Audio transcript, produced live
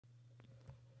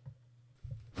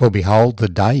For behold, the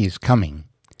day is coming,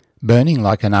 burning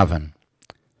like an oven,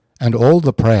 and all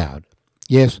the proud,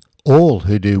 yes, all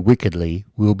who do wickedly,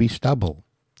 will be stubble,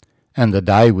 and the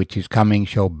day which is coming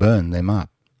shall burn them up,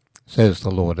 says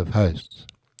the Lord of hosts.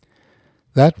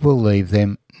 That will leave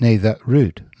them neither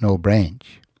root nor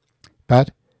branch.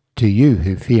 But to you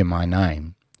who fear my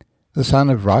name, the Son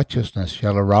of Righteousness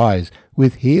shall arise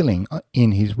with healing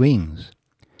in his wings,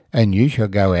 and you shall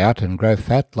go out and grow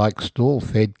fat like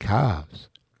stall-fed calves.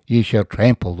 You shall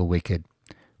trample the wicked,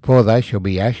 for they shall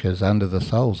be ashes under the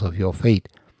soles of your feet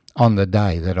on the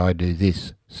day that I do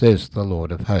this, says the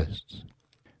Lord of hosts.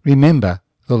 Remember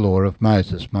the law of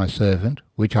Moses my servant,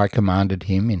 which I commanded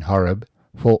him in Horeb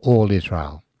for all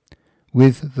Israel,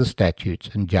 with the statutes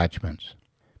and judgments.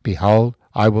 Behold,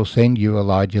 I will send you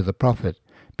Elijah the prophet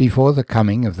before the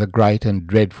coming of the great and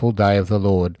dreadful day of the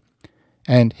Lord,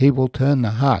 and he will turn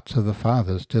the hearts of the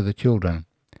fathers to the children,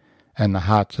 and the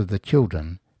hearts of the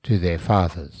children to their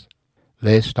fathers,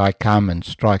 lest I come and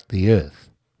strike the earth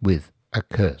with a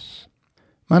curse.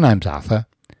 My name's Arthur,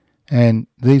 and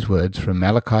these words from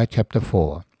Malachi chapter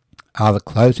 4 are the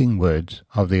closing words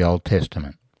of the Old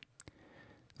Testament.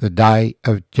 The day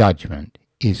of judgment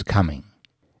is coming,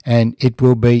 and it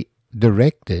will be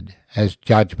directed as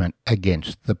judgment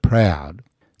against the proud,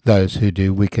 those who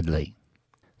do wickedly.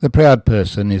 The proud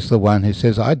person is the one who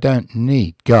says, I don't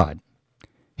need God.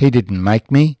 He didn't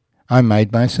make me, I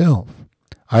made myself.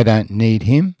 I don't need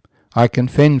him, I can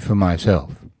fend for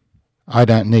myself. I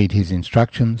don't need his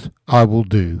instructions, I will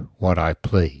do what I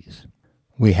please.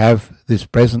 We have this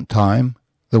present time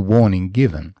the warning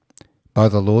given by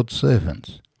the Lord's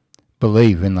servants.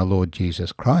 Believe in the Lord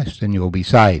Jesus Christ and you'll be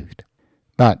saved.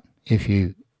 But if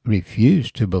you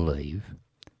refuse to believe,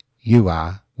 you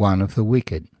are one of the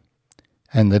wicked,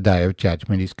 and the day of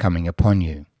judgment is coming upon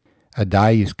you. A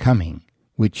day is coming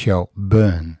which shall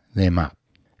burn them up,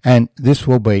 and this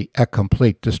will be a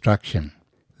complete destruction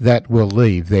that will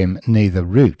leave them neither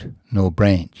root nor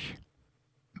branch.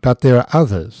 But there are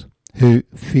others who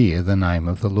fear the name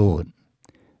of the Lord.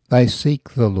 They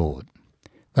seek the Lord.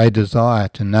 They desire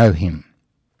to know him,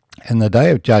 and the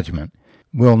day of judgment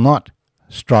will not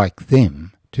strike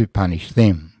them to punish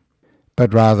them,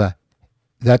 but rather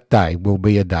that day will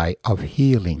be a day of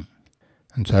healing.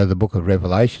 And so the book of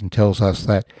Revelation tells us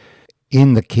that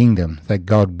in the kingdom that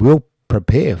God will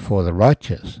prepare for the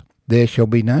righteous, there shall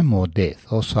be no more death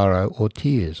or sorrow or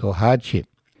tears or hardship.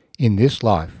 In this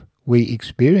life we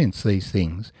experience these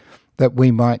things that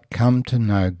we might come to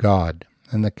know God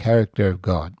and the character of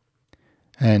God,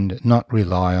 and not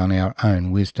rely on our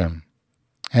own wisdom.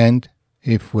 And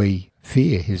if we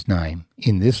fear his name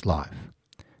in this life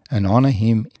and honour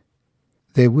him,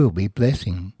 there will be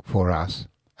blessing for us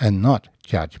and not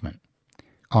judgment.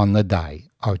 On the day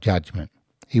of judgment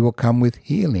he will come with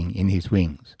healing in his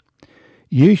wings.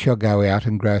 You shall go out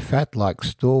and grow fat like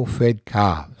stall-fed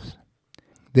calves.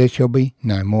 There shall be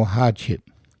no more hardship,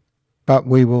 but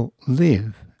we will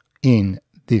live in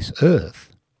this earth.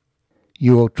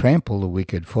 You will trample the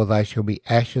wicked, for they shall be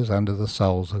ashes under the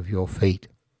soles of your feet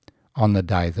on the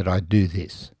day that I do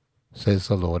this, says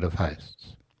the Lord of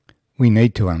hosts. We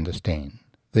need to understand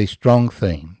the strong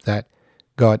theme that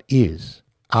God is,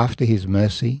 after his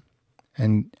mercy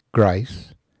and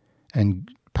grace and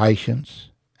patience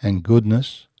and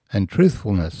goodness and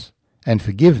truthfulness and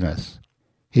forgiveness,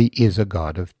 he is a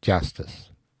God of justice.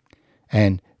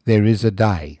 And there is a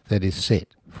day that is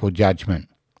set for judgment.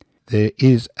 There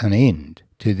is an end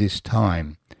to this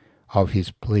time of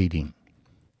his pleading.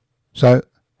 So,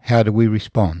 how do we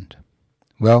respond?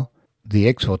 Well, the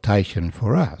exhortation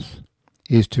for us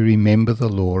is to remember the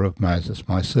law of Moses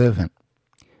my servant.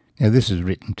 Now this is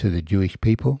written to the Jewish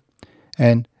people,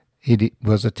 and it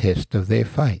was a test of their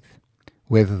faith,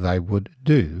 whether they would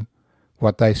do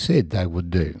what they said they would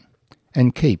do,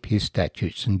 and keep his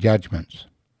statutes and judgments.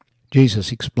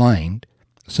 Jesus explained,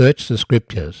 search the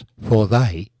scriptures, for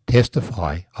they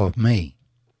testify of me.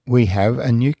 We have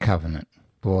a new covenant,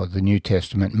 for the New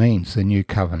Testament means the new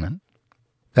covenant.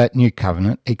 That new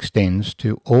covenant extends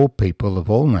to all people of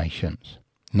all nations,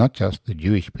 not just the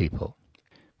Jewish people,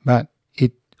 but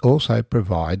it also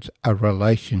provides a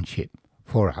relationship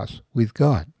for us with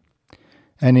God,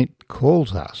 and it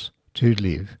calls us to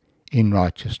live in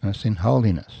righteousness and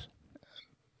holiness.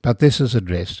 But this is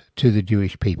addressed to the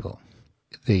Jewish people.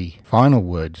 The final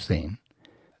words then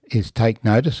is take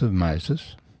notice of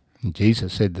Moses, and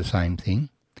Jesus said the same thing,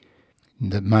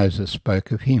 that Moses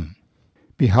spoke of him.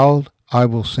 Behold, I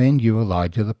will send you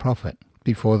Elijah the prophet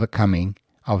before the coming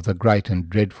of the great and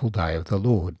dreadful day of the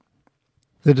Lord.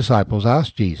 The disciples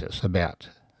asked Jesus about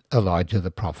Elijah the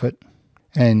prophet,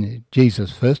 and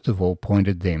Jesus first of all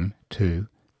pointed them to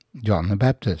John the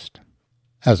Baptist,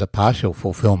 as a partial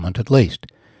fulfillment at least,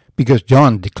 because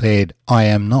John declared, "I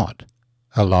am not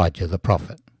Elijah the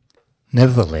prophet."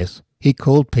 Nevertheless, he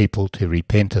called people to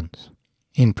repentance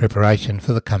in preparation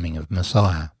for the coming of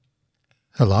Messiah.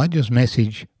 Elijah's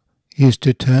message is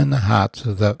to turn the hearts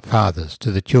of the fathers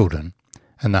to the children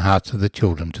and the hearts of the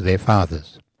children to their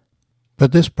fathers.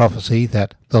 But this prophecy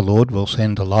that the Lord will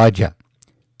send Elijah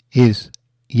is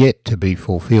yet to be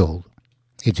fulfilled.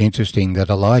 It's interesting that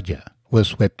Elijah was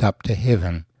swept up to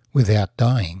heaven without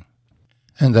dying,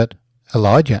 and that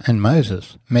Elijah and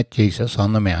Moses met Jesus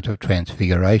on the Mount of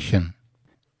Transfiguration.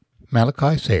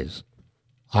 Malachi says,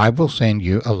 "I will send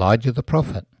you Elijah the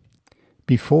prophet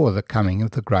before the coming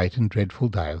of the great and dreadful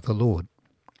day of the Lord."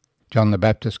 John the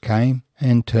Baptist came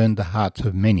and turned the hearts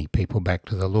of many people back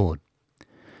to the Lord.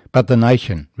 But the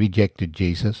nation rejected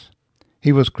Jesus.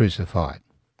 He was crucified.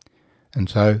 And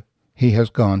so he has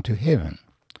gone to heaven,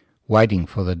 waiting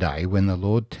for the day when the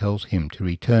Lord tells him to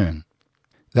return.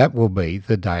 That will be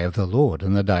the day of the Lord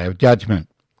and the day of judgment.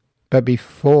 But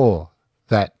before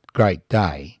that great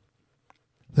day,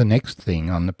 the next thing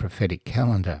on the prophetic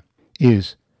calendar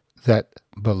is that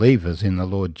believers in the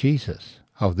Lord Jesus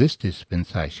of this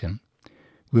dispensation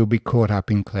will be caught up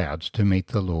in clouds to meet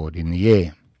the Lord in the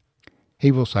air.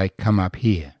 He will say, "Come up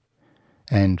here,"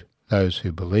 and those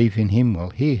who believe in him will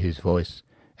hear his voice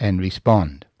and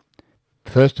respond.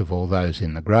 First of all those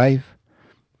in the grave,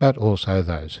 but also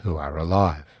those who are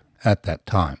alive at that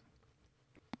time.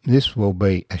 This will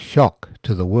be a shock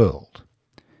to the world,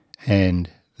 and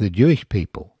the Jewish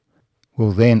people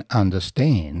will then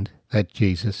understand that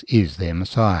Jesus is their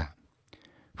Messiah.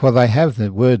 For they have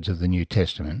the words of the New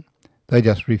Testament, they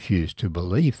just refuse to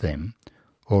believe them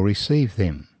or receive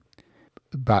them.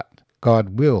 But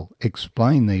God will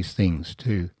explain these things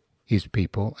to his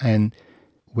people, and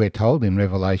we're told in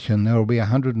Revelation there will be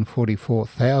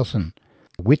 144,000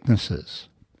 witnesses,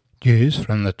 Jews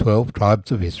from the 12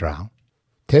 tribes of Israel,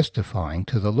 testifying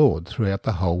to the Lord throughout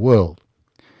the whole world.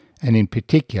 And in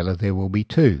particular there will be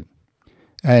two.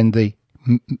 And the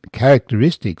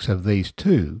characteristics of these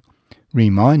two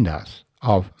remind us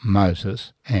of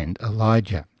Moses and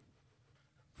Elijah.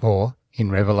 For in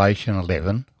Revelation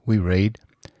 11 we read,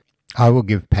 "I will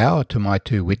give power to my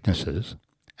two witnesses,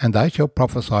 and they shall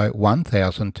prophesy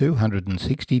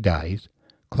 1,260 days,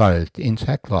 clothed in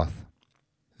sackcloth.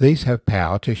 These have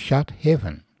power to shut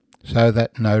heaven, so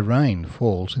that no rain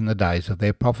falls in the days of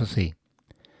their prophecy.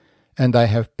 And they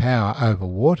have power over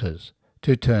waters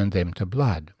to turn them to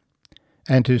blood,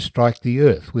 and to strike the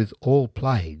earth with all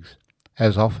plagues,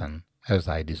 as often as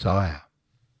they desire."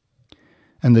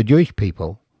 And the Jewish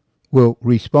people will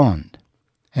respond,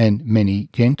 and many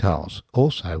Gentiles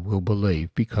also will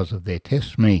believe because of their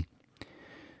testimony.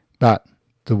 But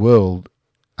the world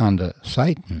under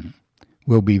Satan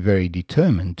will be very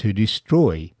determined to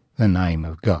destroy the name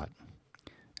of God.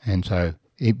 And so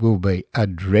it will be a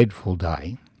dreadful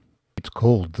day. It's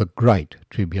called the Great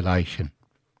Tribulation.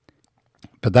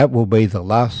 But that will be the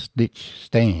last-ditch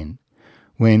stand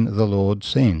when the Lord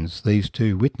sends these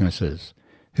two witnesses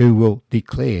who will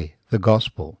declare the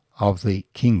gospel of the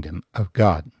kingdom of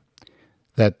God,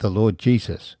 that the Lord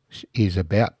Jesus is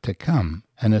about to come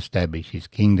and establish his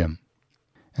kingdom.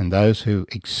 And those who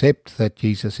accept that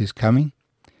Jesus is coming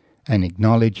and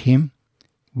acknowledge him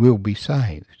will be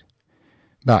saved.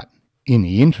 But in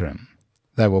the interim,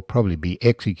 they will probably be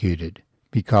executed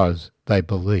because they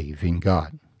believe in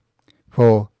God.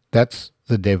 For that's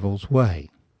the devil's way,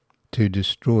 to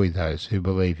destroy those who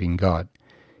believe in God.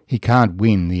 He can't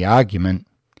win the argument,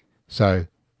 so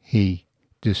he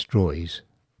destroys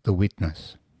the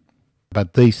witness.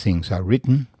 But these things are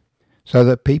written so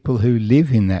that people who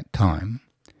live in that time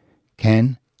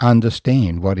can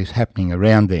understand what is happening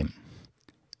around them,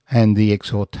 and the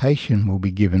exhortation will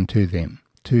be given to them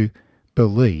to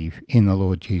believe in the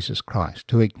Lord Jesus Christ,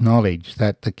 to acknowledge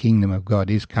that the kingdom of God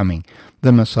is coming,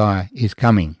 the Messiah is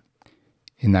coming,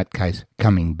 in that case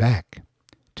coming back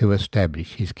to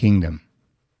establish his kingdom.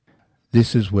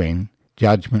 This is when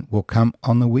judgment will come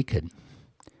on the wicked.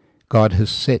 God has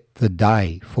set the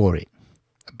day for it,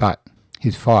 but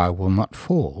his fire will not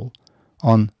fall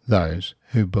on those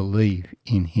who believe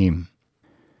in him,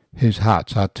 whose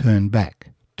hearts are turned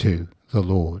back to the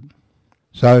Lord.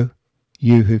 So,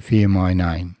 you who fear my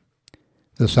name,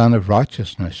 the Son of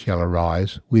Righteousness shall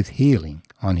arise with healing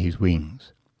on his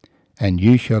wings, and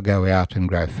you shall go out and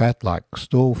grow fat like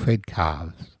stall-fed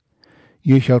calves.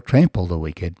 You shall trample the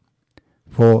wicked,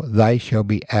 for they shall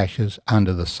be ashes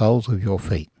under the soles of your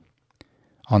feet,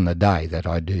 on the day that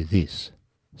I do this,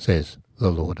 says the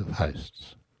Lord of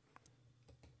hosts.